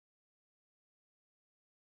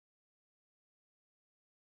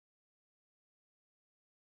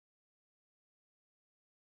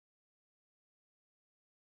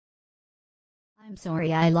I'm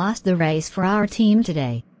sorry I lost the race for our team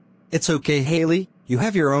today. It's okay, Haley, you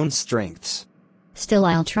have your own strengths. Still,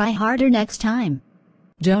 I'll try harder next time.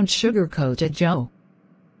 Don't sugarcoat it, Joe.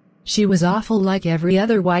 She was awful like every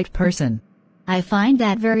other white person. I find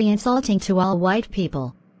that very insulting to all white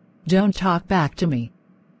people. Don't talk back to me.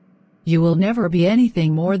 You will never be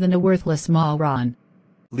anything more than a worthless moron.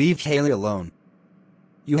 Leave Haley alone.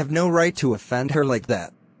 You have no right to offend her like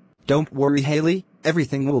that. Don't worry, Haley,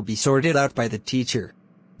 everything will be sorted out by the teacher.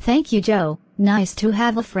 Thank you, Joe. Nice to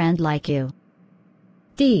have a friend like you.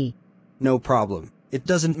 D. No problem. It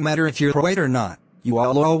doesn't matter if you're white or not. You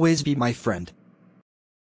will always be my friend.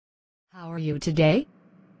 How are you today?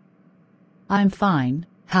 I'm fine.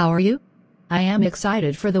 How are you? I am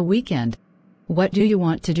excited for the weekend. What do you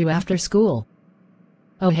want to do after school?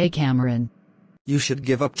 Oh, hey, Cameron. You should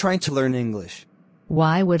give up trying to learn English.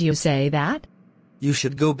 Why would you say that? You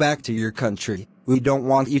should go back to your country. We don't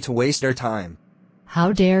want you to waste our time.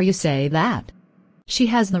 How dare you say that? She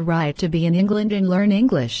has the right to be in England and learn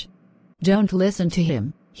English. Don't listen to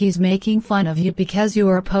him. He's making fun of you because you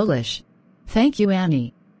are Polish. Thank you,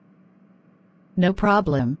 Annie. No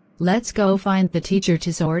problem. Let's go find the teacher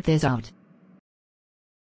to sort this out.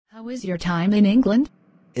 How is your time in England?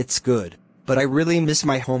 It's good, but I really miss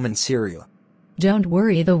my home in Syria. Don't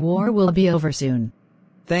worry, the war will be over soon.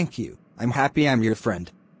 Thank you. I'm happy I'm your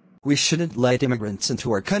friend. We shouldn't let immigrants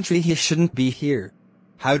into our country. He shouldn't be here.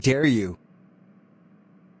 How dare you?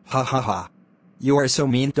 Ha ha ha. You are so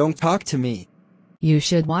mean. Don't talk to me. You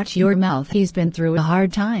should watch your mouth. He's been through a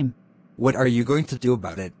hard time. What are you going to do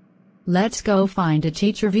about it? Let's go find a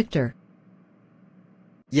teacher, Victor.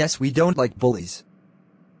 Yes, we don't like bullies.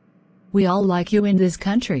 We all like you in this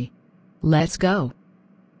country. Let's go.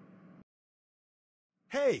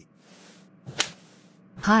 Hey!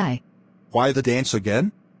 Hi. Why the dance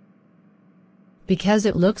again? Because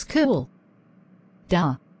it looks cool.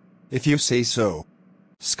 Duh. If you say so.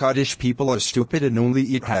 Scottish people are stupid and only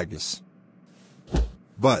eat haggis.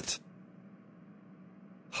 But...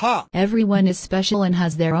 Ha! Everyone is special and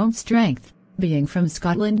has their own strength. Being from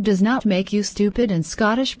Scotland does not make you stupid, and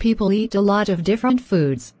Scottish people eat a lot of different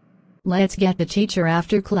foods. Let's get the teacher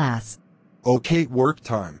after class. Okay, work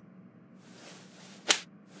time.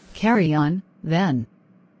 Carry on, then.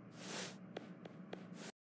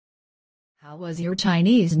 How was your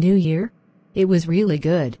Chinese New Year? It was really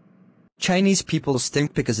good. Chinese people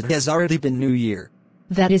stink because it has already been New Year.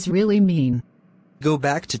 That is really mean. Go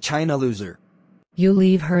back to China, loser. You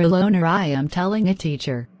leave her alone or I am telling a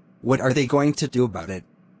teacher. What are they going to do about it?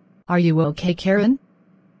 Are you okay, Karen?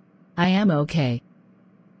 I am okay.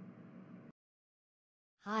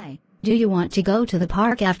 Hi, do you want to go to the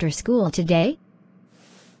park after school today?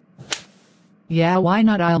 Yeah, why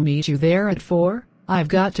not? I'll meet you there at 4. I've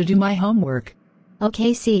got to do my homework.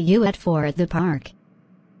 Okay, see you at 4 at the park.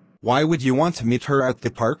 Why would you want to meet her at the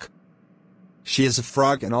park? She is a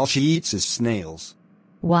frog and all she eats is snails.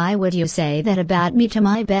 Why would you say that about me to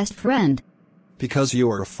my best friend? Because you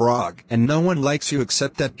are a frog and no one likes you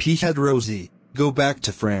except that peahead Rosie. Go back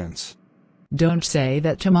to France. Don't say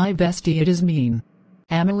that to my bestie, it is mean.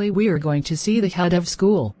 Emily, we are going to see the head of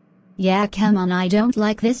school. Yeah, come on, I don't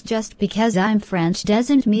like this. Just because I'm French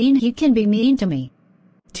doesn't mean he can be mean to me.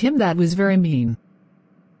 Tim, that was very mean.